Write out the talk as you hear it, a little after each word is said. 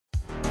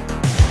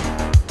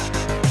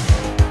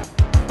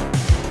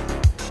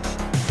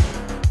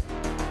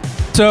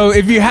So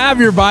if you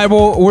have your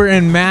Bible, we're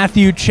in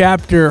Matthew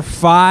chapter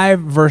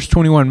 5, verse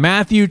 21.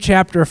 Matthew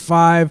chapter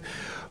 5,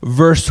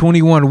 verse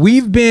 21.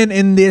 We've been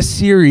in this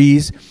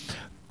series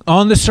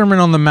on the Sermon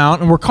on the Mount,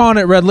 and we're calling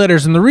it red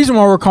letters. And the reason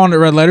why we're calling it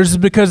red letters is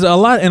because in a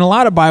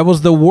lot of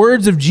Bibles, the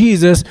words of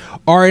Jesus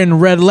are in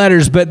red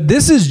letters. But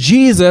this is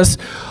Jesus'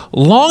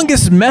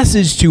 longest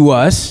message to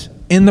us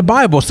in the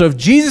Bible. So if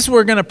Jesus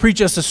were going to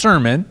preach us a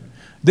sermon,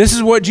 this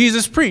is what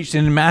Jesus preached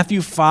in Matthew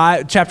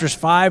 5, chapters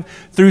 5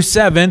 through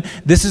 7.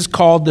 This is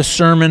called the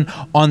Sermon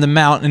on the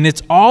Mount, and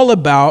it's all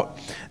about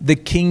the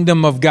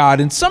kingdom of God.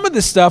 And some of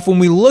this stuff, when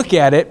we look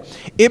at it,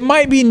 it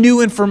might be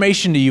new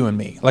information to you and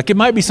me. Like it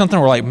might be something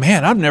we're like,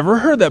 man, I've never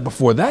heard that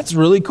before. That's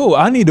really cool.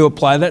 I need to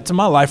apply that to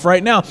my life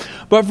right now.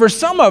 But for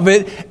some of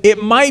it,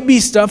 it might be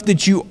stuff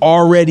that you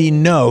already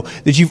know,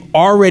 that you've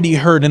already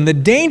heard. And the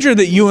danger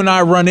that you and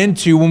I run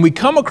into when we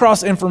come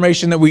across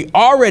information that we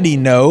already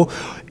know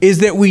is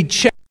that we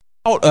check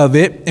out of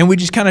it and we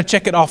just kind of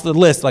check it off the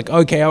list. Like,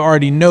 okay, I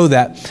already know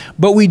that.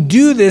 But we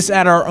do this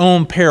at our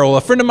own peril.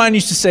 A friend of mine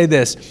used to say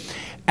this: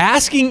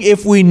 asking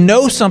if we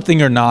know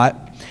something or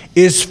not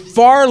is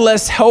far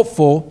less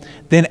helpful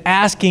than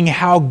asking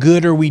how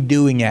good are we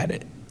doing at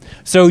it.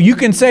 So you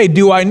can say,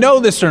 do I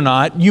know this or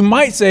not? You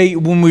might say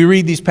when we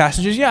read these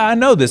passages, yeah, I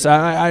know this.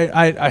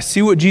 I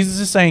see what Jesus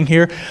is saying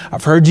here.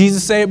 I've heard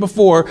Jesus say it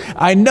before.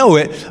 I know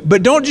it.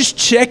 But don't just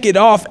check it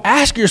off.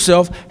 Ask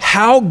yourself,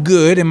 how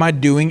good am I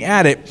doing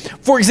at it?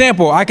 For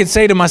example, I could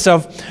say to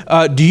myself,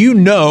 do you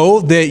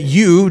know that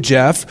you,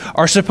 Jeff,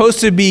 are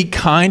supposed to be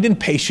kind and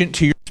patient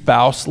to your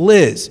spouse,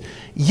 Liz?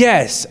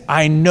 Yes,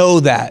 I know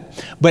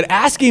that. But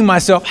asking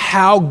myself,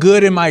 how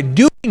good am I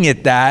doing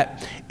at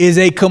that, is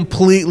a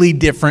completely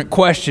different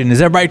question.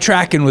 Is everybody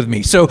tracking with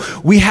me? So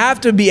we have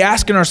to be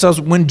asking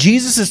ourselves, when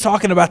Jesus is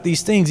talking about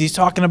these things, he's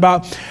talking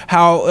about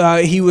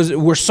how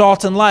we're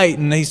salt and light,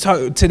 and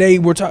today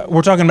we're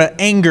talking about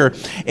anger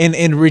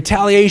and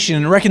retaliation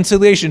and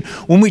reconciliation.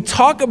 When we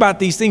talk about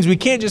these things, we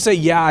can't just say,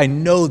 yeah, I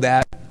know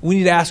that. We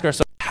need to ask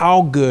ourselves,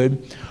 how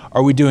good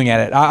are we doing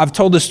at it? I've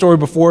told this story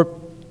before,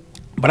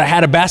 but I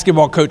had a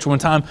basketball coach one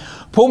time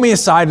pull me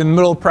aside in the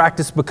middle of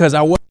practice because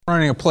I wasn't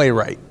running a play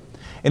right.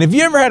 And if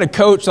you ever had a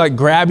coach like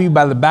grab you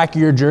by the back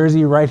of your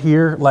jersey right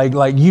here, like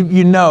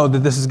you know that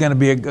this is going to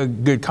be a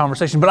good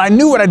conversation. But I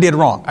knew what I did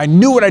wrong.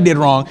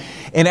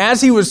 And as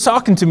he was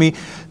talking to me,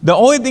 the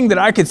only thing that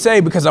I could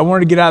say, because I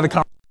wanted to get out of the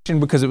conversation,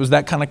 because it was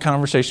that kind of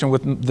conversation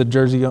with the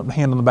jersey,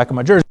 hand on the back of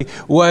my jersey,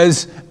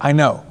 was, I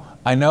know,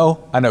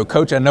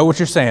 Coach, I know what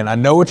you're saying. I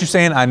know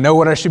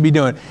what I should be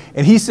doing.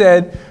 And he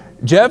said,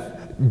 Jeff,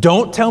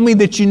 don't tell me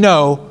that you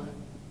know,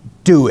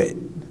 do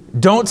it.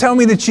 Don't tell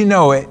me that you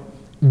know it.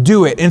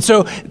 Do it. And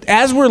so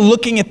as we're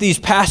looking at these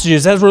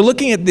passages, as we're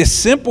looking at these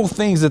simple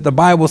things that the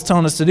Bible is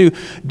telling us to do,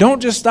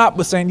 don't just stop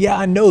with saying, yeah,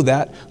 I know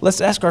that.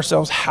 Let's ask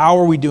ourselves, how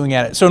are we doing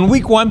at it? So in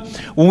week 1,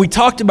 when we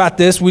talked about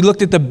this, we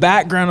looked at the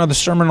background of the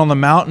Sermon on the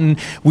Mount, and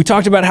we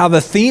talked about how the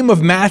theme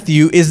of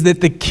Matthew is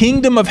that the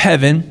kingdom of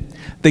heaven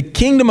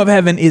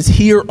is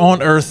here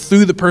on earth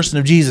through the person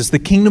of Jesus. The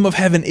kingdom of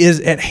heaven is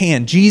at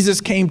hand.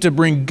 Jesus came to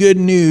bring good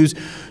news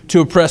to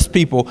oppressed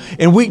people.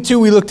 In week 2,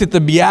 we looked at the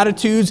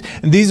Beatitudes,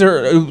 and these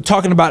are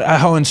talking about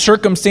how in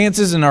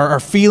circumstances and our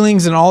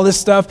feelings and all this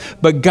stuff,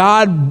 but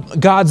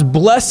God's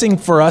blessing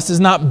for us is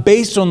not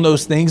based on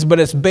those things, but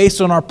it's based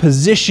on our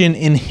position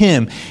in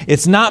Him.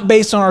 It's not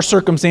based on our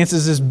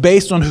circumstances, it's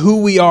based on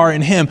who we are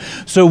in Him.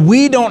 So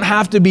we don't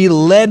have to be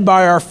led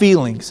by our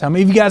feelings. How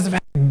many of you guys have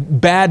had a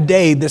bad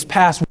day this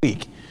past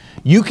week?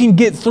 You can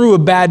get through a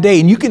bad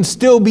day and you can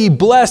still be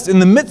blessed in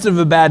the midst of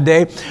a bad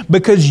day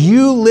because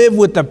you live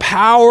with the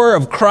power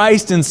of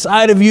Christ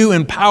inside of you,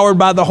 empowered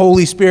by the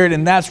Holy Spirit,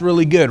 and that's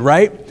really good,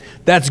 right?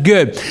 That's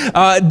good.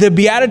 The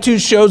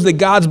Beatitudes shows that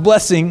God's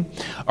blessing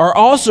are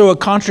also a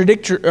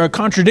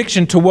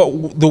contradiction to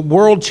what the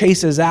world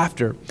chases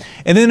after.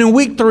 And then in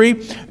week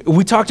 3,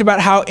 we talked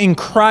about how in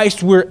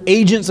Christ we're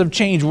agents of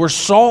change. We're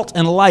salt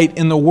and light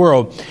in the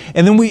world.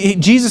 And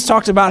then Jesus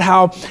talked about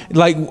how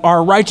like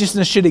our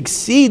righteousness should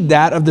exceed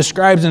that of the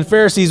scribes and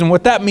Pharisees. And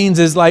what that means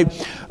is like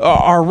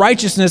our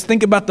righteousness,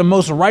 think about the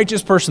most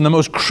righteous person, the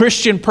most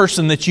Christian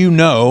person that you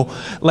know,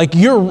 like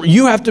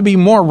you have to be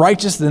more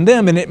righteous than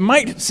them. And it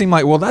might seem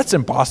like, well, that's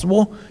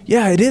impossible.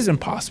 Yeah, it is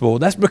impossible.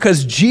 That's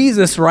because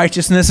Jesus'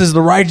 righteousness is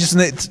the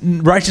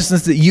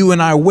righteousness that you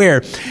and I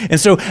wear. And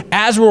so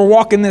as we're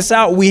walking this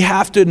out, we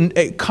have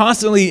to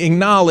constantly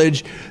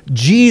acknowledge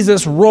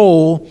Jesus'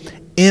 role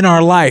in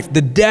our life,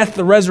 the death,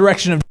 the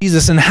resurrection of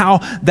Jesus, and how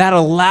that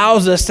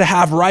allows us to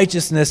have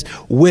righteousness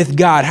with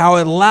God, how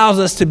it allows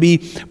us to be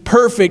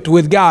perfect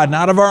with God,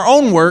 not of our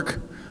own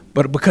work,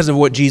 but because of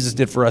what Jesus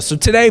did for us. So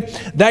today,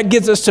 that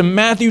gets us to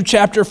Matthew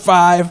chapter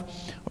 5,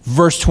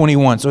 verse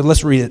 21. So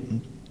let's read it.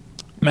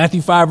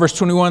 Matthew 5, verse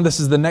 21, this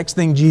is the next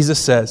thing Jesus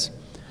says.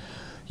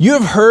 You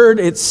have heard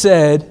it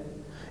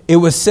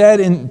was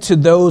said to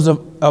those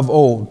of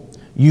old,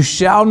 you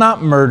shall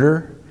not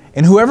murder,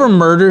 and whoever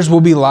murders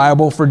will be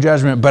liable for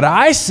judgment. But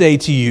I say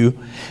to you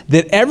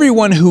that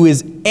everyone who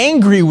is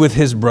angry with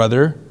his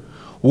brother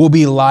will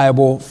be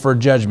liable for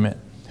judgment.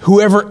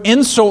 Whoever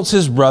insults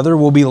his brother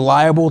will be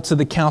liable to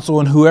the council,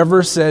 and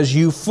whoever says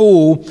you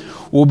fool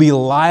will be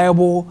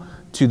liable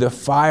to the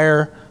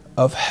fire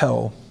of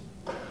hell.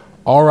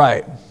 All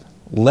right,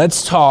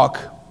 let's talk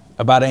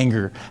about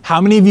anger.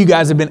 How many of you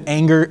guys have been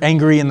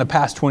angry in the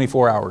past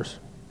 24 hours?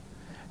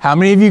 How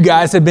many of you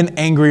guys have been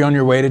angry on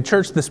your way to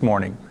church this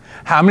morning?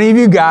 How many of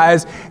you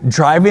guys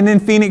driving in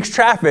Phoenix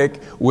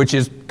traffic, which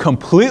is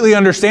completely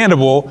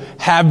understandable,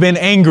 have been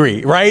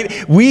angry,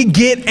 right? We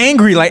get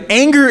angry. Like,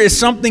 anger is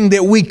something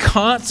that we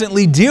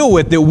constantly deal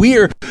with, that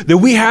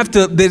we have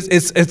to,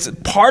 it's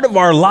part of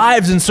our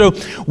lives. And so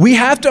we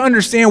have to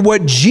understand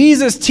what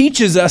Jesus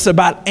teaches us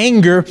about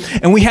anger.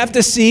 And we have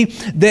to see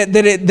that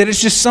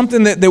it's just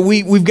something that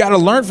we've got to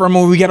learn from,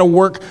 and we got to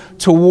work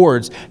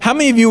towards. How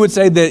many of you would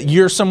say that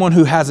you're someone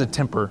who has a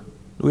temper?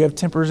 Do we have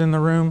tempers in the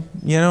room?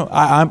 You know,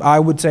 I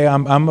would say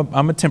I'm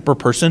a temper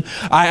person.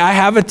 I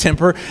have a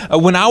temper.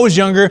 When I was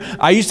younger,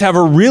 I used to have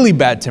a really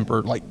bad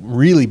temper, like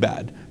really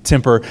bad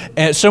temper.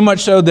 And so much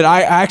so that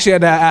I actually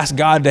had to ask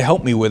God to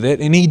help me with it.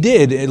 And he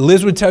did.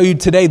 Liz would tell you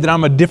today that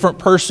I'm a different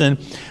person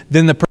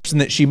than the person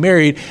that she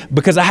married,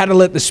 because I had to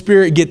let the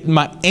Spirit get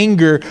my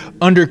anger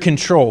under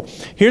control.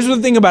 Here's the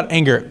thing about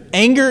anger.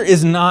 Anger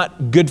is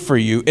not good for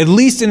you, at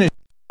least in its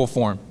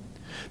form.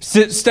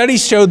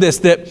 Studies show this,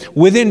 that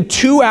within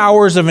 2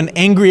 hours of an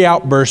angry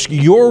outburst,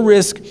 your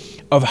risk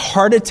of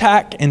heart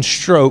attack and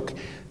stroke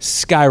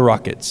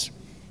skyrockets.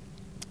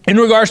 In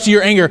regards to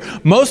your anger,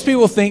 most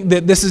people think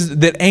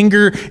that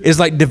anger is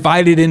like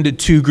divided into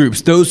two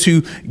groups: those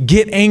who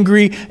get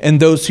angry and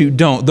those who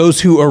don't, those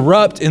who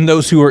erupt and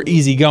those who are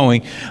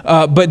easygoing.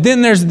 But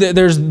then there's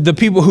the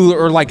people who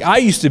are like I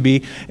used to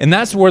be, and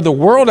that's where the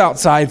world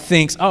outside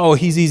thinks, oh,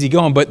 he's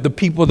easygoing, but the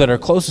people that are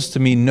closest to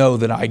me know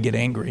that I get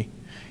angry.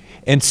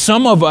 And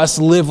some of us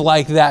live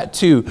like that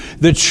too.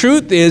 The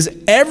truth is,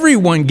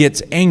 everyone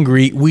gets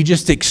angry. We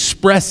just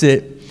express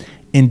it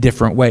in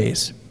different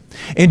ways.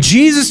 And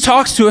Jesus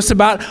talks to us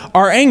about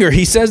our anger.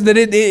 He says that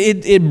it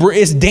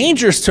is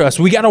dangerous to us.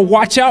 We got to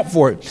watch out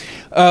for it.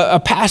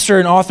 A pastor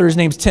and author, his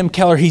name's Tim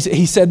Keller,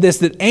 he said this,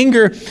 that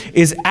anger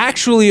is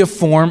actually a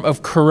form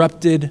of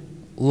corrupted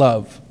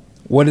love.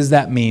 What does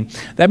that mean?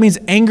 That means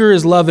anger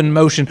is love in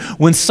motion.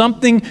 When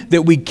something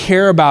that we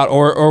care about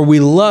or we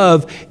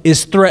love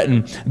is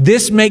threatened,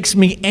 this makes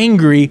me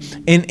angry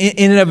in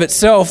and of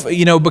itself,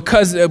 you know,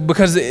 because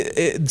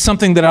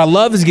something that I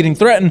love is getting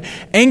threatened.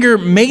 Anger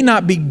may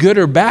not be good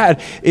or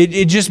bad.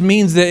 It just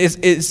means that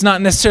it's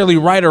not necessarily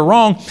right or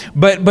wrong,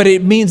 but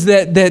it means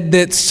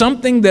that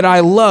something that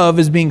I love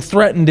is being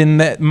threatened, and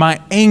that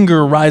my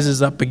anger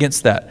rises up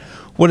against that.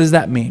 What does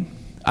that mean?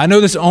 I know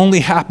this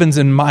only happens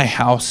in my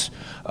house.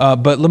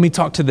 But let me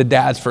talk to the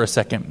dads for a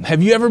second.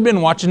 Have you ever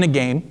been watching a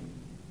game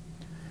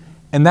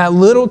and that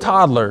little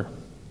toddler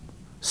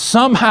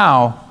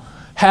somehow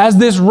has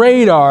this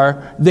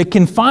radar that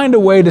can find a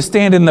way to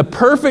stand in the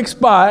perfect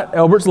spot,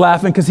 Albert's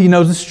laughing because he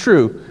knows it's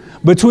true,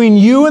 between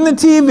you and the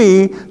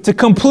TV to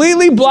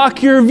completely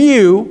block your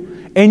view,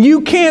 and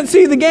you can't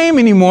see the game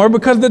anymore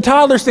because the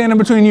toddler's standing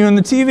between you and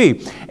the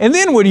TV. And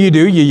then what do?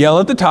 You yell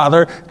at the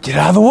toddler, get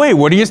out of the way.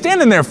 What are you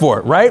standing there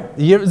for, right?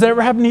 Has that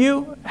ever happened to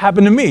you?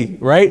 Happened to me,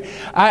 right?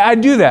 I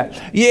do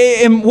that.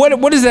 Yeah, and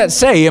what does that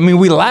say? I mean,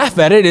 we laugh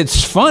at it.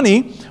 It's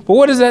funny. But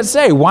what does that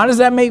say? Why does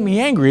that make me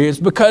angry? It's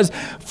because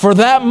for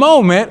that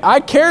moment,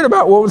 I cared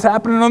about what was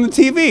happening on the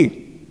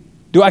TV.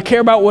 Do I care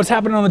about what's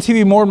happening on the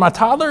TV more than my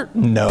toddler?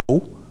 No.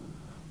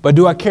 But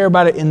do I care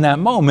about it in that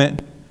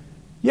moment?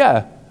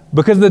 Yeah.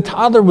 Because the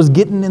toddler was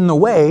getting in the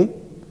way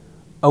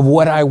of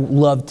what I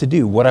loved to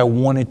do, what I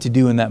wanted to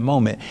do in that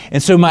moment.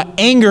 And so my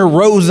anger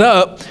rose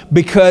up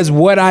because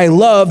what I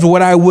loved,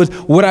 what I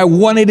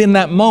wanted in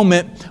that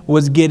moment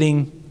was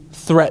getting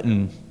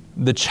threatened.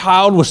 The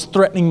child was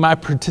threatening my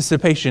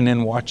participation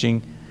in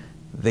watching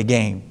the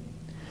game.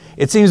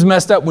 It seems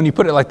messed up when you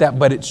put it like that,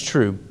 but it's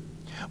true.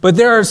 But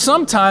there are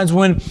some times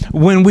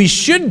when we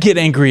should get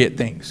angry at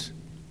things.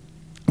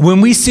 When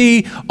we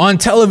see on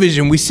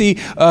television, we see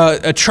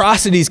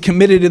atrocities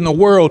committed in the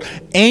world,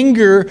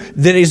 anger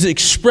that is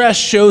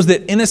expressed shows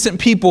that innocent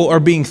people are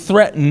being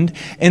threatened.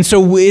 And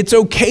so it's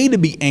okay to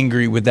be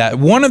angry with that.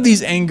 One of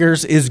these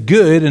angers is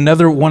good.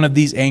 Another one of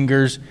these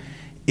angers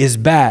is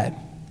bad.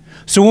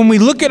 So when we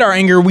look at our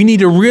anger, we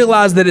need to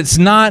realize that it's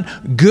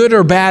not good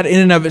or bad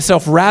in and of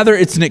itself. Rather,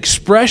 it's an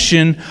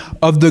expression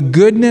of the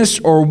goodness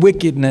or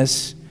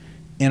wickedness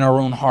in our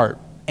own heart.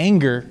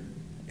 Anger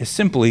is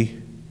simply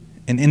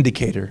an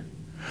indicator.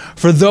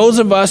 For those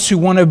of us who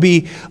want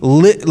to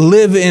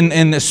live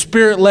in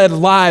spirit-led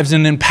lives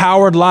and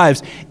empowered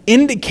lives,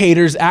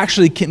 indicators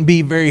actually can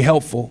be very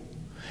helpful.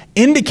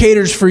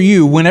 Indicators for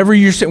you, whenever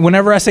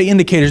I say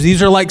indicators,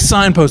 these are like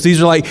signposts.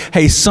 These are like,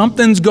 hey,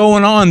 something's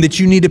going on that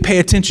you need to pay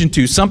attention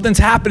to. Something's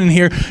happening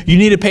here. You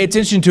need to pay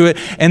attention to it.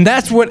 And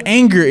that's what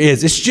anger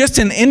is. It's just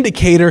an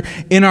indicator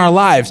in our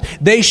lives.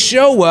 They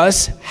show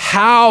us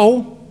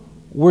how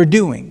we're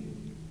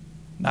doing.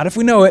 Not if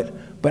we know it,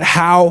 but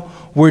how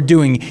we're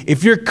doing.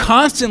 If you're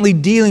constantly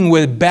dealing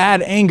with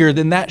bad anger,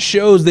 then that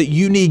shows that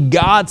you need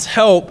God's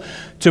help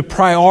to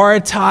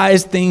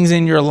prioritize things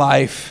in your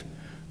life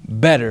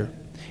better.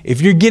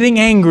 If you're getting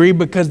angry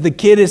because the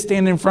kid is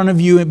standing in front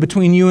of you and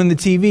between you and the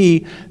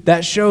TV,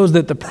 that shows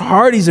that the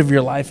priorities of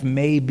your life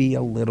may be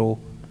a little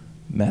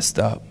messed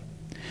up.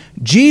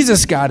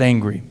 Jesus got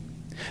angry.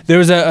 There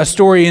was a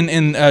story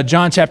in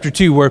John chapter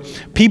 2 where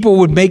people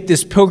would make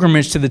this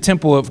pilgrimage to the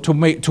temple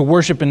to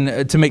worship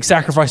and to make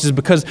sacrifices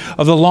because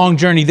of the long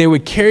journey. They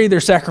would carry their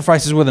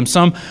sacrifices with them.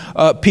 Some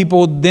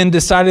people then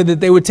decided that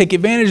they would take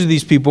advantage of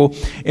these people,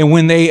 and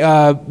when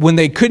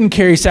they couldn't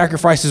carry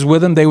sacrifices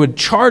with them, they would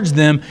charge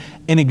them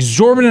an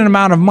exorbitant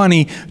amount of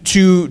money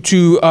to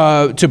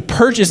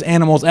purchase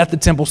animals at the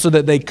temple so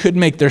that they could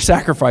make their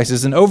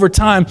sacrifices. And over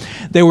time,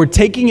 they were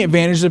taking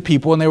advantage of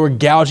people and they were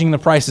gouging the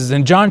prices.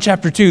 In John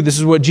chapter 2, this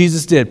is what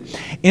Jesus did.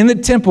 In the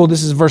temple,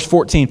 this is verse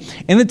 14,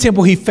 in the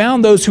temple, he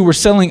found those who were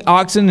selling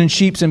oxen and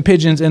sheep and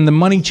pigeons and the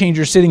money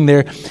changer sitting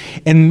there,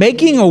 and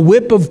making a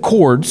whip of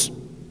cords.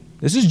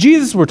 This is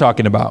Jesus we're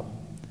talking about,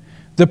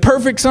 the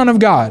perfect Son of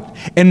God.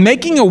 And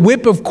making a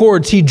whip of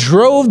cords, he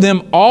drove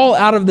them all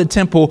out of the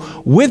temple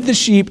with the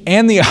sheep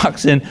and the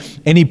oxen,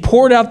 and he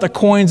poured out the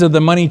coins of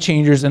the money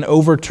changers and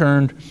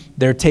overturned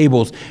their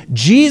tables.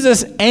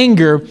 Jesus'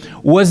 anger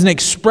was an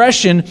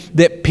expression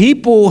that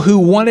people who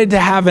wanted to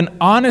have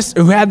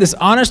who had this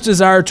honest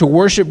desire to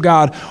worship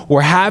God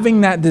were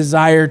having that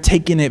desire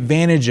taken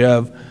advantage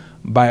of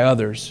by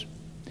others.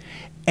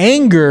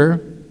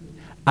 Anger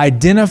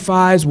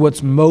identifies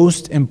what's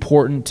most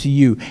important to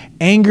you.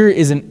 Anger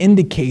is an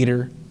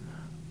indicator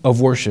of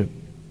worship.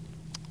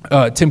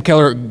 Tim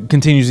Keller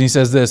continues and he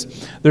says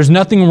this: there's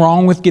nothing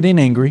wrong with getting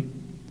angry,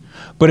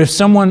 but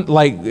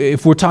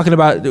if we're talking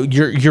about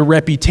your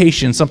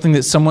reputation, something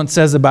that someone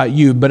says about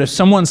you, but if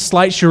someone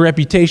slights your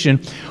reputation,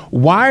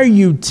 why are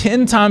you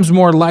 10 times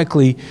more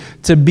likely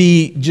to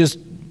be just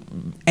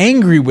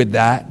angry with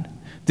that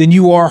than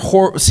you are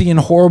seeing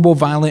horrible,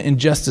 violent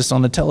injustice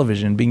on the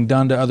television being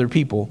done to other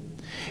people?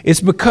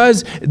 It's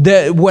because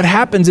what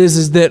happens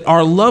is that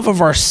our love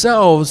of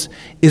ourselves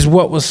is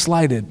what was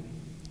slighted.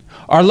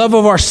 Our love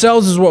of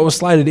ourselves is what was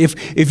slighted.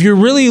 If you're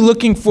really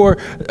looking for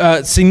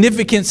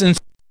significance and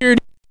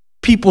security,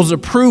 people's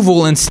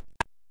approval, and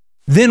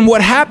then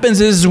what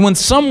happens is when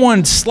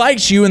someone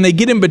slights you and they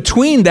get in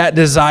between that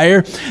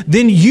desire,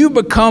 then you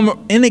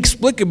become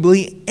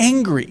inexplicably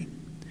angry.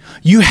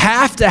 You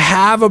have to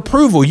have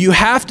approval. You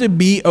have to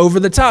be over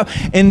the top.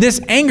 And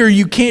this anger,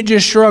 you can't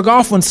just shrug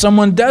off when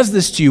someone does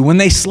this to you, when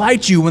they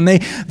slight you, when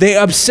they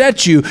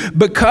upset you,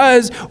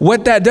 because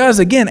what that does,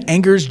 again,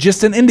 anger is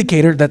just an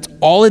indicator. That's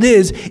all it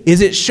is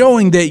it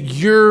showing that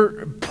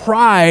your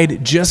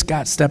pride just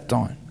got stepped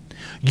on.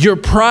 Your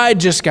pride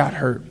just got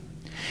hurt.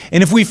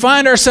 And if we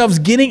find ourselves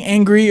getting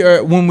angry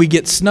or when we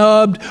get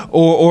snubbed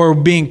or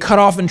being cut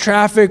off in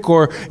traffic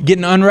or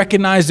getting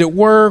unrecognized at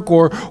work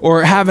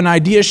or have an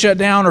idea shut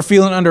down or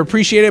feeling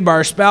underappreciated by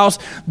our spouse,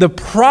 the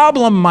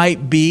problem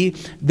might be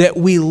that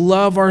we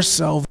love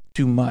ourselves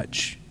too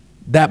much.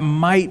 That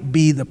might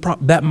be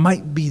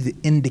the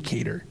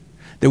indicator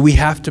that we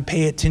have to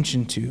pay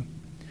attention to.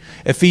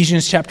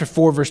 Ephesians chapter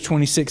 4, verse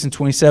 26 and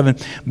 27,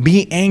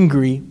 be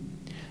angry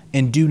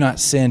and do not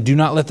sin. Do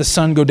not let the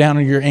sun go down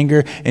on your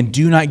anger, and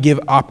do not give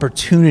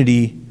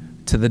opportunity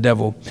to the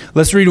devil.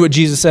 Let's read what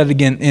Jesus said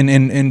again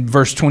in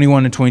verse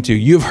 21 and 22.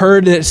 You have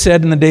heard it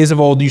said in the days of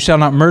old, you shall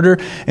not murder,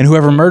 and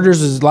whoever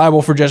murders is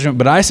liable for judgment.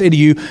 But I say to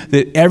you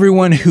that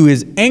everyone who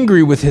is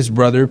angry with his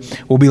brother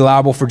will be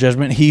liable for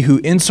judgment. He who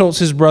insults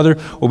his brother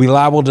will be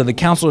liable to the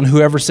council, and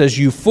whoever says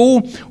you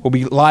fool will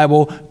be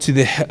liable to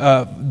the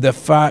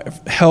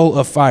hell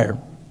of fire.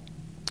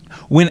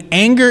 When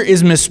anger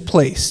is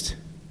misplaced,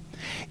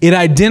 it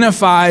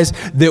identifies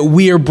that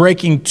we are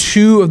breaking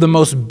two of the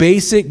most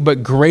basic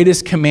but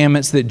greatest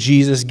commandments that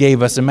Jesus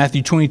gave us. In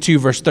Matthew 22,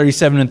 verse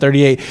 37 and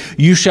 38,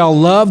 you shall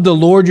love the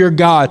Lord your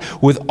God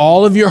with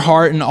all of your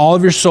heart and all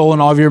of your soul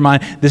and all of your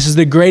mind. This is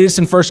the greatest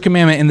and first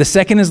commandment. And the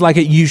second is like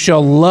it, you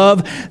shall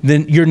love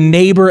your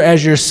neighbor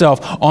as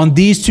yourself. On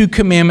these two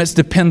commandments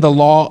depend the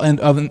law and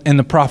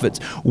the prophets.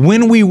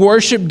 When we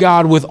worship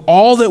God with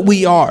all that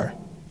we are,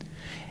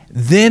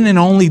 then and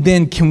only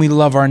then can we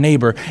love our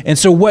neighbor. And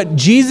so what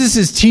Jesus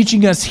is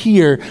teaching us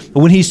here,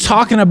 when he's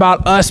talking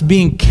about us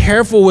being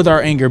careful with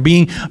our anger,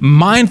 being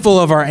mindful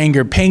of our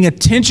anger, paying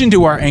attention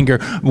to our anger,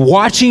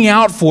 watching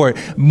out for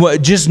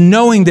it, just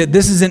knowing that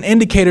this is an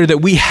indicator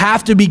that we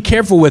have to be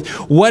careful with.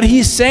 What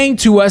he's saying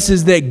to us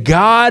is that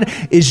God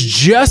is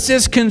just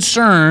as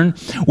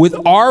concerned with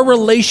our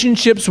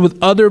relationships with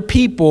other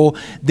people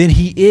than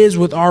he is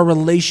with our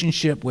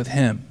relationship with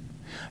him.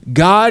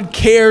 God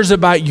cares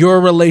about your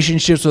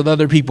relationships with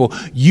other people.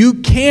 You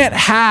can't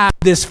have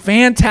this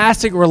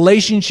fantastic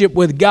relationship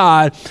with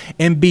God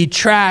and be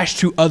trash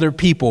to other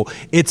people.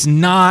 It's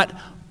not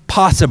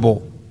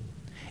possible.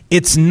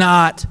 It's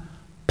not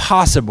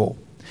possible.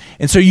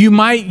 And so you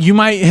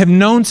might have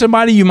known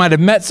somebody, you might have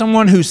met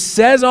someone who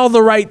says all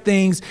the right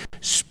things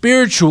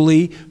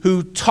spiritually,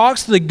 who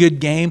talks the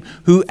good game,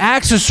 who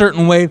acts a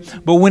certain way,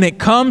 but when it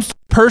comes to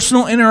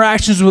personal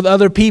interactions with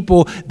other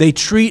people, they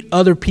treat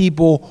other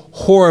people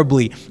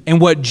horribly.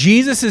 And what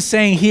Jesus is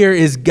saying here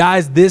is,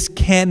 guys, this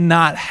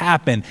cannot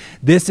happen.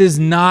 This is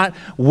not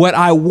what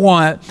I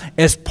want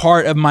as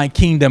part of my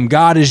kingdom.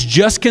 God is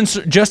just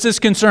as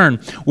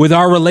concerned with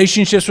our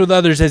relationships with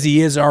others as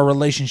he is our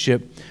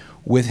relationship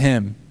with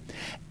him.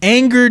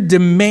 Anger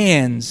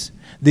demands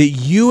that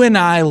you and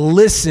I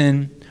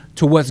listen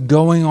to what's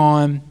going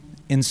on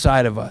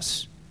inside of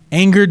us.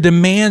 Anger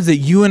demands that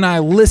you and I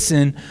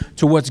listen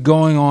to what's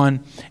going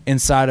on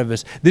inside of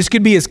us. This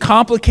could be as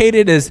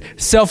complicated as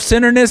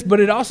self-centeredness,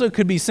 but it also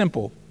could be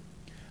simple.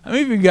 How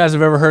many of you guys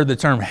have ever heard the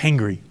term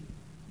hangry?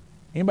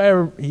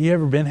 Anybody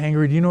ever been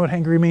hangry? Do you know what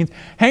hangry means?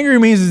 Hangry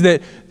means is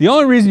that the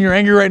only reason you're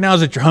angry right now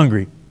is that you're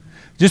hungry.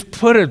 Just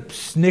put a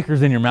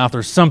Snickers in your mouth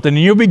or something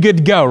and you'll be good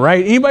to go,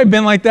 right? Anybody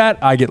been like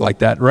that? I get like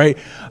that, right?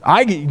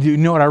 Do you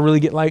know what I really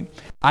get like?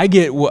 I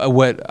get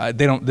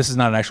this is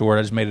not an actual word,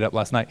 I just made it up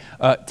last night.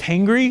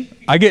 Tangry.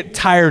 I get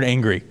tired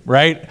angry,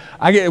 right?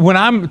 When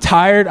I'm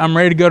tired, I'm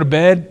ready to go to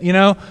bed,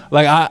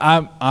 like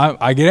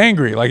I get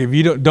angry. Like if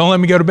you don't let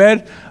me go to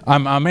bed,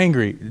 I'm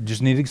angry.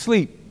 Just need to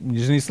sleep. You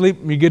just need to sleep,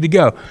 you're good to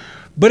go.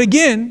 But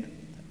again,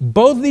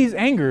 both these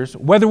angers,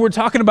 whether we're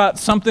talking about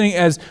something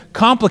as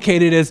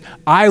complicated as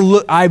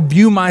I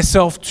view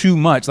myself too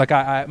much, like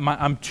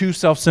I'm too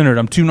self-centered,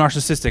 I'm too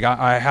narcissistic,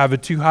 I have a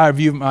too high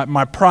view,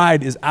 my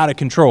pride is out of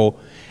control,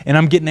 and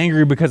I'm getting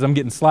angry because I'm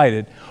getting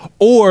slighted.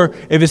 Or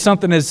if it's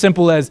something as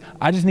simple as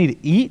I just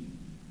need to eat,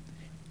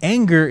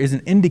 anger is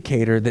an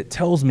indicator that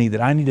tells me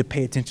that I need to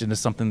pay attention to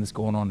something that's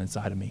going on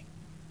inside of me.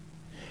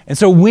 And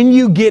so when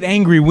you get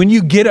angry, when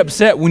you get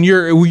upset, when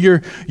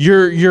you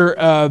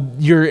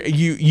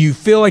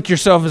feel like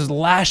yourself is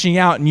lashing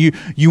out and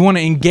you want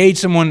to engage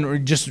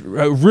someone just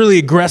really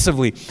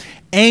aggressively,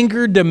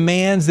 anger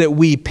demands that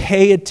we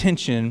pay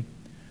attention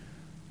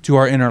to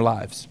our inner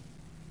lives.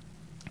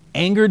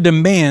 Anger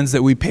demands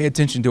that we pay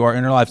attention to our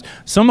inner lives.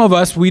 Some of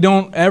us, we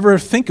don't ever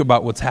think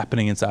about what's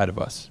happening inside of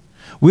us.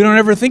 We don't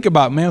ever think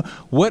about, man,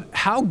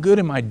 how good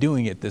am I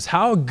doing at this?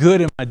 How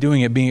good am I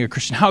doing at being a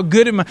Christian? How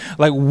good am I?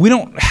 Like, we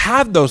don't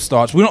have those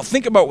thoughts. We don't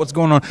think about what's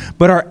going on,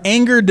 but our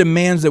anger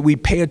demands that we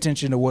pay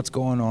attention to what's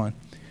going on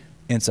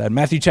inside.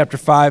 Matthew chapter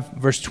 5,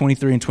 verse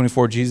 23 and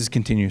 24, Jesus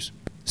continues.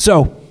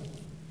 So,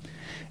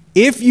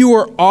 if you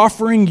are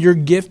offering your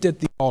gift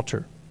at the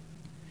altar,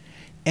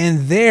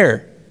 and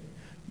there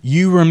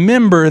you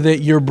remember that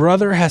your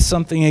brother has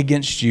something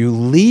against you,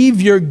 leave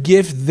your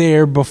gift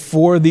there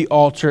before the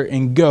altar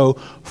and go.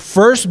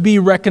 First be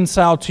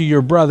reconciled to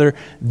your brother,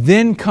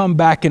 then come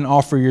back and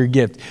offer your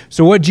gift.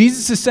 So what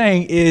Jesus is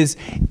saying is,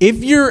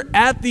 if you're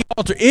at the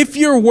altar, if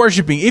you're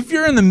worshiping, if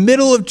you're in the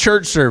middle of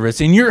church service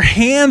and your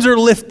hands are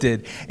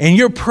lifted and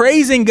you're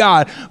praising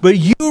God, but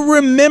you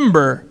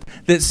remember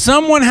that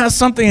someone has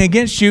something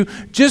against you,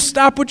 just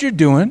stop what you're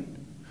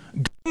doing,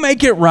 go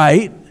make it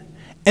right,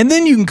 and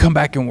then you can come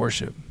back and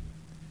worship.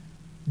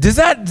 Is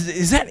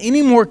that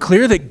any more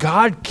clear that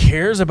God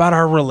cares about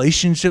our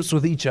relationships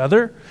with each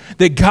other?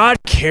 That God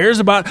cares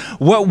about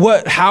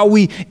how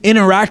we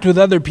interact with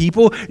other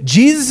people?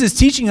 Jesus is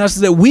teaching us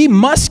that we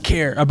must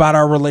care about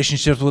our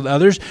relationships with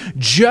others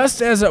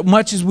just as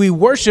much as we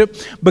worship,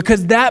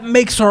 because that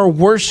makes our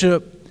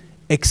worship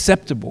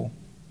acceptable.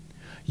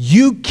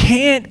 You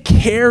can't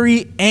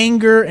carry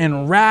anger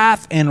and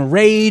wrath and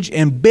rage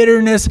and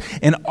bitterness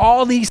and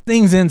all these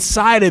things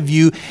inside of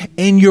you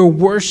and your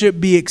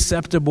worship be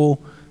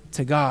acceptable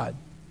to God.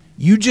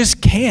 You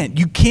just can't.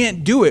 You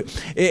can't do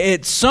it.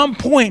 At some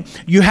point,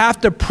 you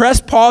have to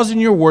press pause in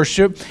your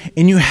worship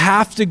and you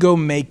have to go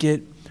make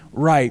it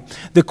right.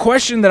 The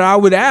question that I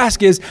would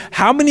ask is,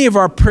 how many of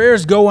our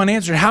prayers go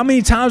unanswered? How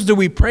many times do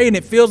we pray and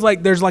it feels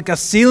like there's like a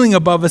ceiling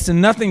above us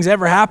and nothing's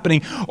ever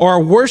happening? Or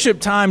our worship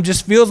time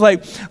just feels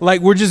like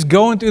we're just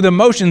going through the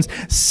motions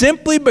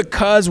simply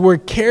because we're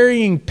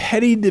carrying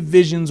petty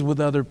divisions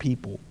with other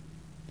people.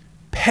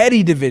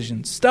 Petty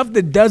divisions, stuff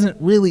that doesn't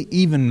really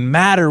even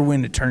matter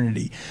in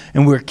eternity,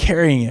 and we're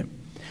carrying it.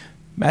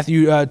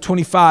 Matthew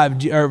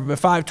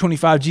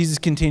 5:25, Jesus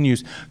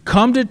continues,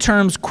 come to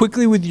terms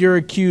quickly with your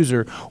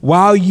accuser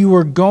while you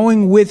are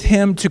going with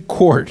him to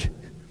court,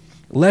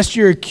 lest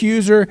your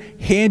accuser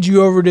hand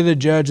you over to the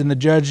judge and the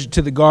judge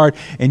to the guard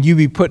and you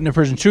be put into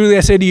prison. Truly I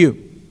say to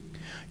you,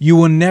 you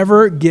will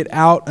never get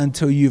out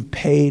until you've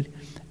paid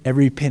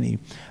every penny.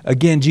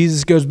 Again,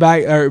 Jesus goes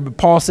back, or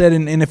Paul said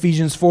in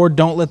Ephesians 4,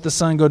 don't let the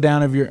sun go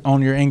down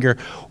on your anger.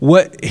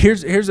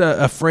 Here's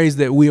a phrase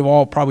that we have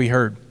all probably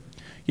heard.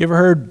 You ever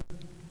heard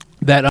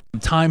that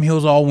time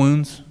heals all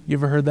wounds? You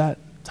ever heard that?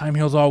 Time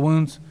heals all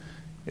wounds?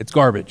 It's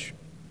garbage.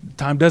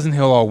 Time doesn't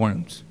heal all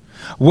wounds.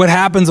 What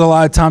happens a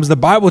lot of times, the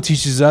Bible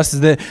teaches us,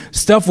 is that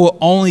stuff will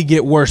only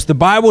get worse. The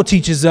Bible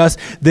teaches us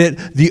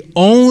that the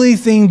only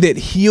thing that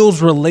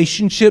heals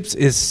relationships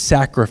is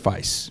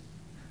sacrifice.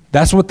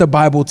 That's what the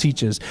Bible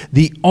teaches.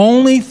 The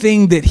only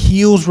thing that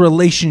heals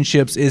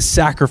relationships is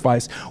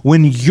sacrifice.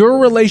 When your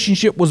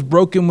relationship was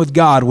broken with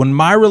God, when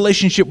my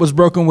relationship was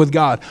broken with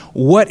God,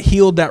 what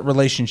healed that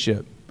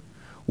relationship?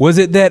 Was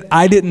it that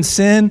I didn't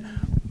sin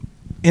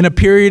in a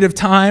period of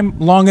time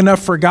long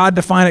enough for God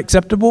to find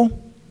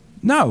acceptable?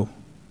 No,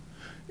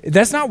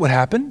 that's not what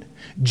happened.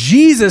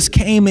 Jesus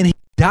came and he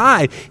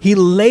died. He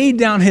laid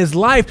down his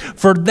life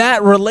for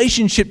that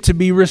relationship to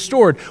be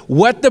restored.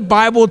 What the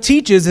Bible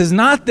teaches is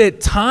not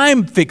that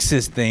time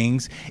fixes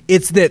things,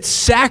 it's that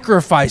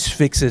sacrifice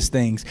fixes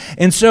things.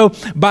 And so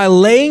by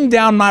laying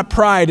down my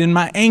pride and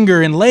my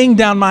anger and laying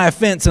down my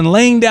offense and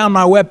laying down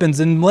my weapons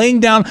and laying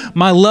down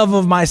my love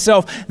of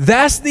myself,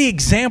 that's the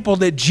example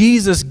that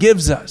Jesus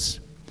gives us.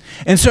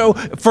 And so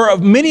for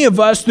many of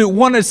us that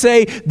want to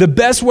say the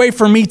best way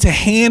for me to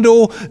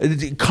handle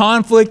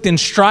conflict and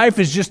strife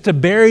is just to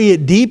bury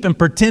it deep and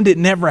pretend it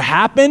never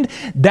happened,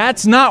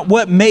 that's not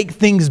what makes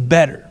things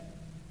better.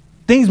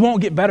 Things won't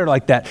get better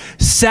like that.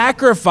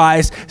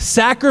 Sacrifice,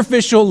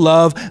 sacrificial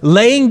love,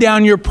 laying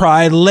down your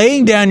pride,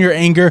 laying down your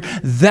anger,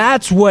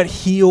 that's what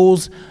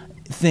heals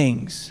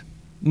things.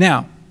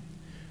 Now,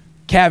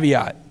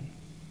 caveat.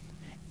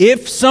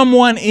 If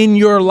someone in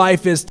your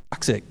life is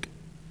toxic,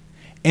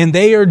 and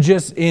they are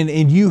just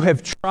and you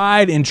have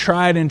tried and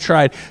tried and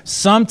tried.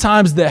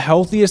 Sometimes the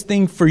healthiest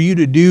thing for you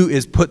to do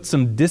is put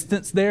some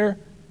distance there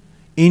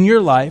in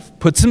your life,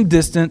 put some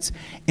distance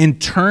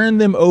and turn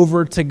them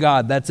over to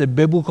God. That's a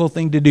biblical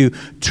thing to do.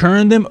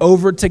 Turn them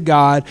over to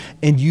God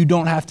and you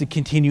don't have to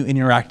continue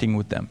interacting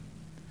with them.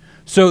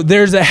 So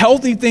there's a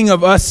healthy thing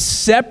of us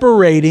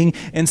separating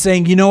and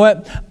saying, you know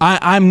what,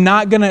 I'm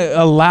not going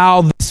to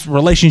allow this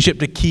relationship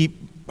to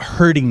keep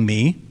hurting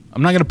me.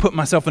 I'm not going to put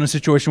myself in a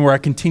situation where I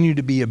continue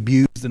to be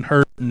abused and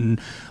hurt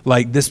and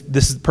like this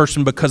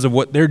person, because of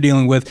what they're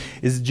dealing with,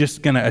 is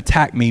just going to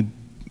attack me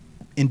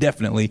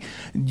indefinitely.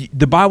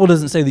 The Bible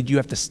doesn't say that you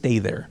have to stay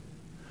there.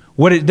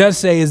 What it does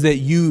say is that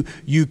you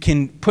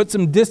can put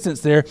some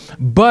distance there,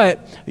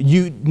 but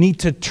you need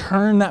to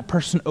turn that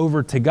person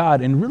over to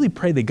God and really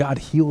pray that God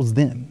heals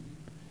them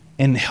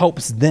and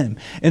helps them.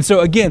 And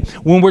so again,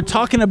 when we're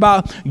talking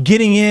about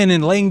getting in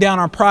and laying down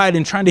our pride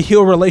and trying to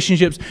heal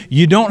relationships,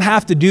 you don't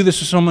have to do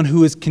this with someone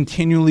who is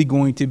continually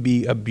going to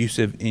be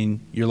abusive in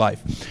your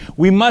life.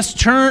 We must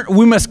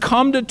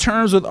come to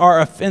terms with our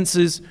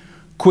offenses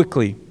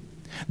quickly.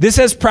 This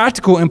has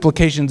practical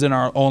implications in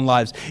our own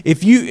lives.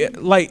 If you,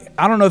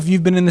 I don't know if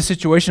you've been in this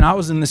situation. I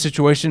was in this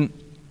situation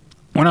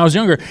when I was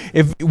younger.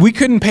 If we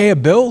couldn't pay a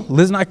bill,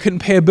 Liz and I couldn't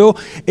pay a bill,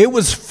 it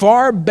was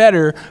far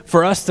better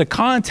for us to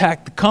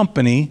contact the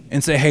company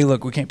and say, hey,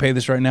 look, we can't pay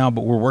this right now,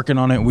 but we're working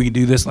on it. We can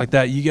do this like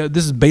that.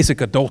 This is basic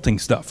adulting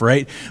stuff,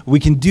 right? We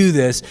can do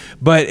this,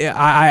 but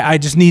I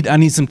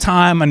need some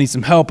time. I need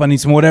some help. I need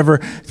some whatever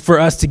for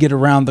us to get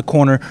around the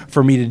corner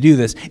for me to do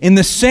this. In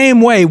the same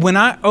way, when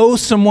I owe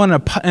someone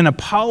an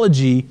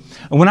apology,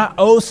 when I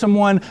owe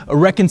someone a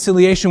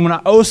reconciliation, when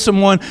I owe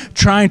someone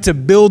trying to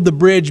build the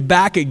bridge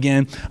back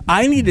again,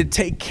 I need to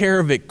take care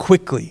of it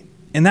quickly.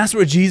 And that's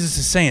what Jesus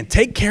is saying.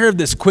 Take care of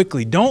this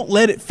quickly. Don't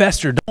let it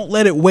fester. Don't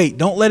let it wait.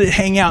 Don't let it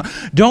hang out.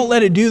 Don't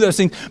let it do those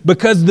things,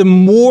 because the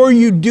more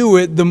you do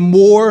it, the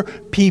more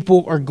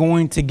people are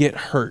going to get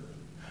hurt.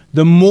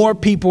 The more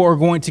people are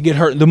going to get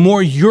hurt, the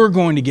more you're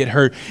going to get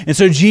hurt. And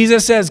so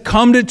Jesus says,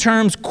 come to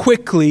terms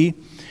quickly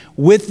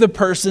with the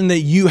person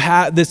that you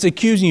have that's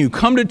accusing you.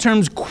 Come to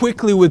terms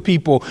quickly with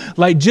people.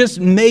 Like,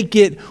 just make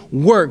it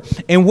work.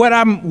 And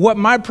what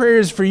my prayer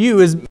is for you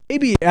is,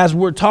 maybe as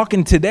we're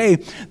talking today,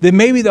 that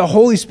maybe the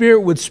Holy Spirit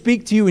would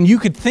speak to you and you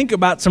could think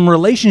about some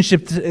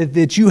relationships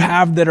that you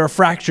have that are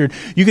fractured.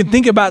 You could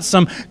think about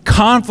some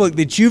conflict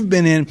that you've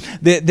been in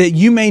that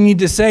you may need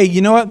to say,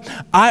 you know what,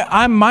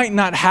 I might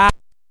not have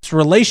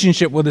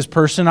relationship with this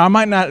person. I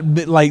might not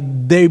be,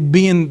 they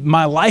be in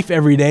my life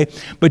every day,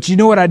 but you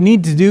know what I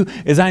need to do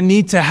is I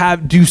need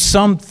to do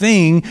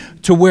something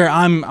to where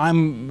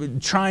I'm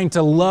trying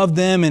to love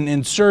them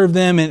and serve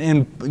them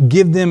and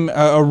give them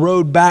a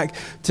road back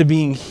to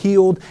being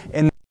healed,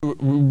 and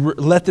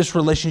let this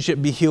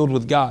relationship be healed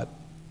with God.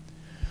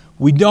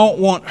 We don't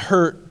want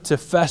hurt to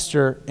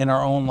fester in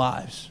our own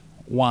lives.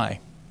 Why?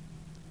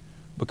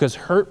 Because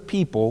hurt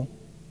people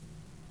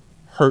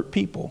hurt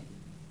people.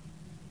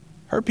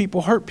 Hurt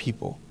people hurt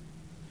people.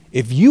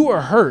 If you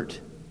are hurt,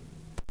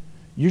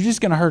 you're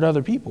just going to hurt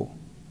other people.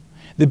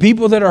 The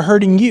people that are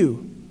hurting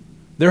you,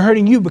 they're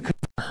hurting you because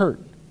they're hurt.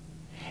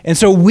 And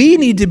so we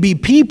need to be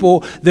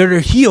people that are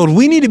healed.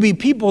 We need to be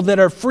people that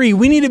are free.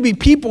 We need to be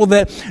people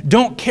that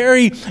don't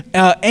carry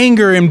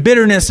anger and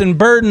bitterness and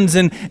burdens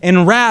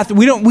and wrath.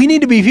 We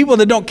need to be people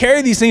that don't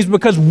carry these things,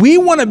 because we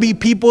want to be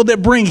people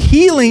that bring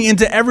healing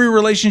into every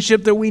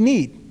relationship that we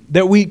need,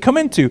 that we come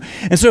into.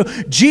 And so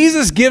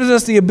Jesus gives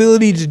us the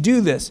ability to do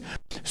this.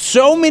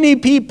 So many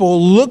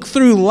people look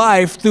through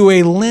life through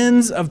a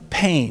lens of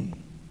pain.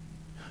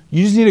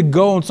 You just need to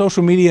go on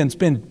social media and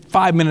spend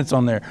 5 minutes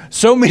on there.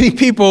 So many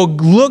people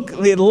look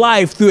at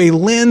life through a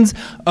lens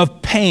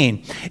of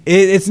pain.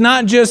 It's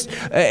not just,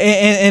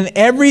 and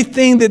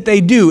everything that they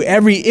do,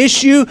 every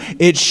issue,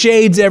 it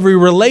shades every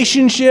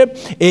relationship,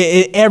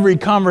 every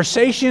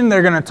conversation,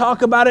 they're going to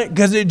talk about it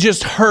because it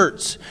just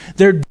hurts.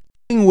 They're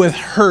with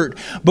hurt.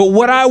 But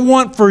what I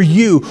want for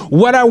you,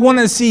 what I want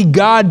to see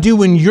God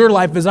do in your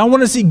life is I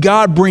want to see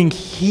God bring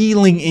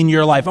healing in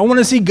your life. I want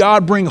to see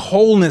God bring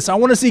wholeness. I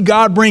want to see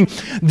God bring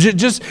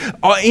just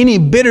any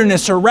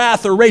bitterness or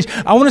wrath or rage.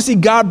 I want to see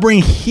God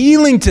bring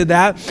healing to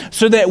that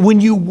so that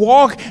when you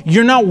walk,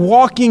 you're not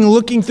walking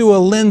looking through a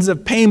lens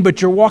of pain,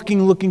 but you're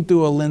walking looking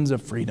through a lens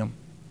of freedom.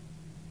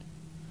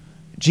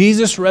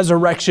 Jesus'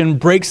 resurrection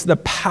breaks the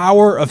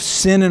power of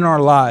sin in our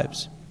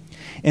lives.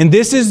 And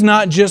this is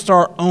not just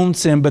our own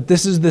sin, but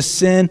this is the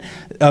sin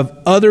of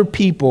other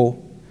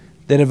people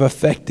that have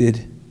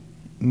affected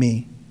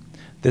me,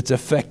 that's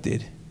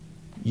affected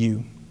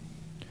you.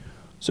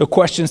 So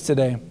questions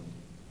today.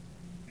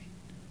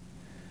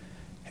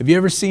 Have you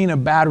ever seen a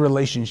bad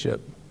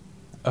relationship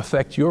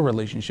affect your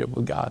relationship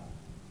with God?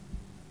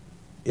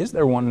 Is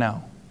there one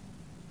now?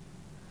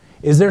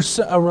 Is there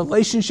a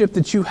relationship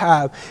that you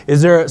have?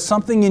 Is there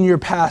something in your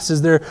past?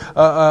 Is there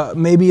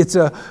maybe it's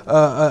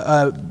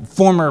a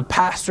former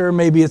pastor,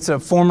 maybe it's a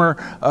former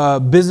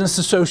business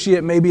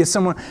associate, maybe it's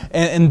someone,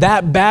 and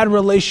that bad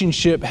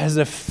relationship has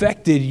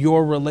affected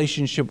your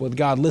relationship with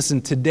God.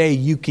 Listen, today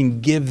you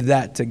can give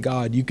that to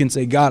God. You can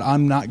say, God,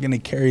 I'm not going to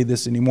carry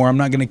this anymore. I'm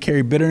not going to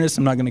carry bitterness.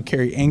 I'm not going to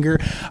carry anger.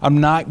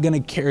 I'm not going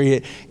to carry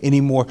it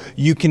anymore.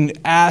 You can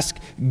ask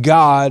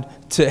God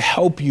to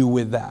help you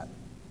with that.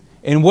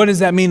 And what does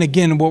that mean?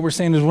 Again, what we're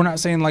saying is we're not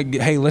saying like,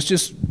 hey, let's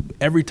just,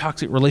 every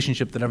toxic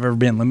relationship that I've ever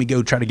been, let me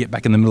go try to get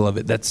back in the middle of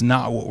it. That's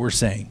not what we're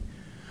saying.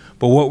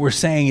 But what we're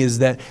saying is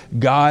that,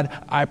 God,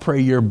 I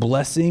pray your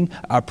blessing.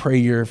 I pray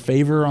your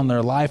favor on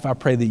their life. I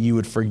pray that you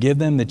would forgive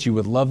them, that you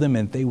would love them,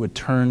 and they would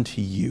turn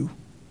to you.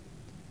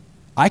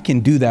 I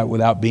can do that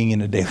without being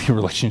in a daily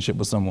relationship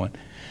with someone.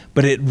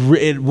 But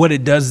what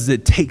it does is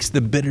it takes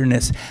the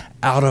bitterness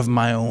out of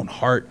my own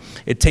heart.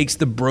 It takes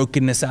the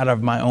brokenness out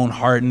of my own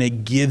heart, and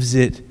it gives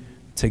it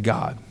to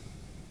God.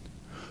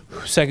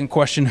 Second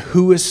question,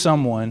 who is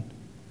someone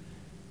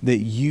that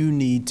you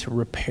need to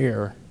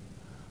repair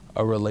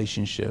a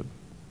relationship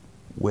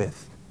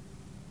with?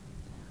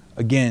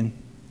 Again,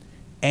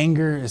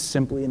 anger is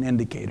simply an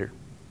indicator.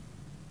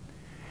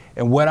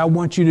 And what I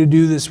want you to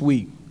do this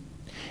week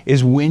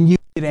is when you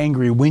get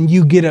angry, when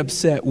you get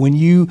upset, when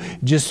you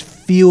just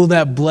feel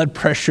that blood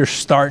pressure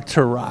start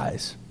to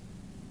rise,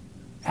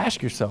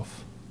 ask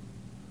yourself,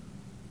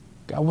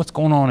 God, what's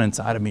going on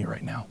inside of me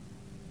right now?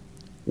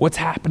 What's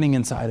happening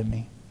inside of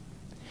me?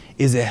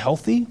 Is it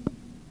healthy,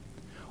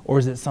 or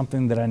is it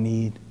something that I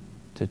need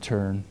to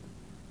turn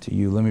to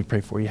you? Let me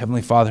pray for you.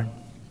 Heavenly Father,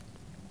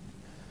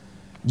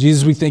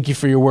 Jesus, we thank you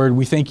for your word.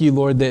 We thank you,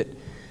 Lord, that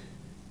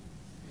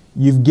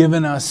you've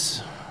given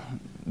us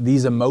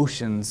these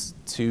emotions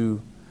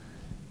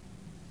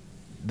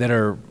that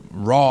are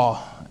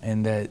raw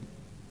and that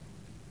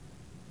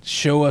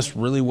show us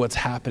really what's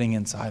happening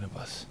inside of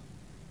us.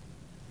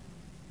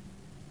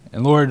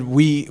 And Lord,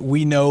 we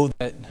know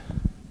that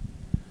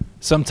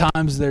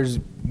sometimes there's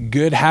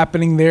good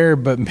happening there,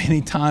 but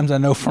many times I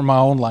know from my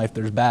own life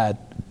there's bad.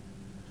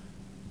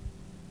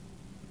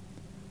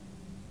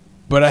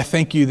 But I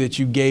thank you that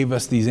you gave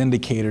us these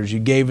indicators. You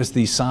gave us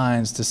these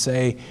signs to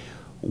say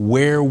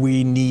where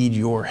we need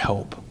your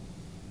help.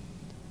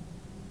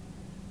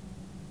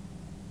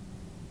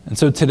 And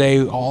so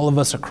today, all of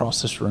us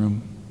across this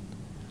room,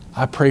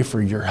 I pray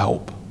for your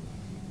help.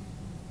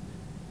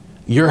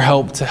 Your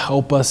help to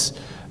help us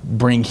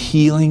bring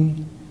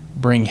healing,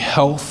 bring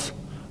health,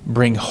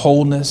 bring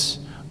wholeness,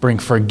 bring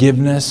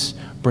forgiveness,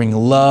 bring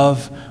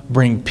love,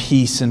 bring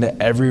peace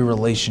into every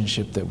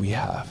relationship that we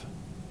have.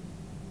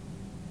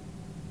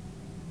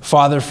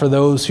 Father, for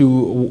those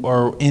who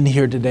are in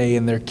here today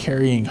and they're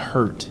carrying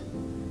hurt,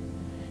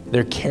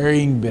 they're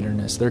carrying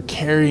bitterness, they're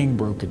carrying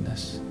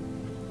brokenness,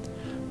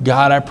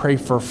 God, I pray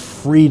for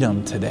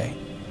freedom today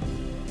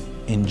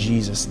in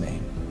Jesus'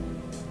 name.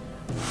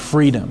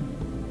 Freedom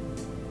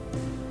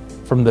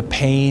from the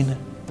pain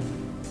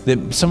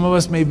that some of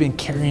us may have been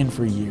carrying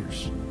for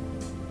years.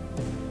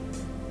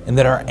 And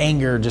that our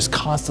anger just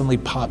constantly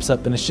pops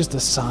up and it's just a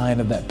sign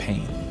of that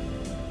pain.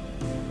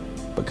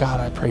 But God,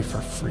 I pray for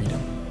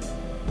freedom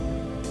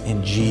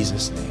in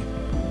Jesus' name.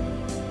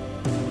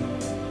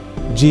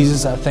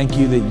 Jesus, I thank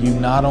you that you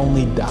not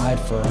only died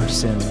for our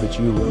sins, but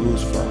you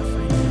rose for our freedom.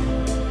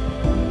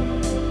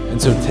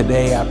 And so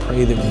today I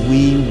pray that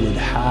we would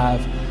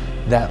have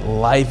that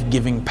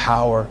life-giving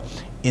power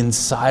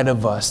inside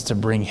of us to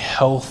bring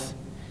health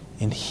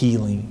and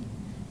healing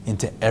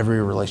into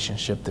every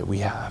relationship that we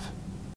have.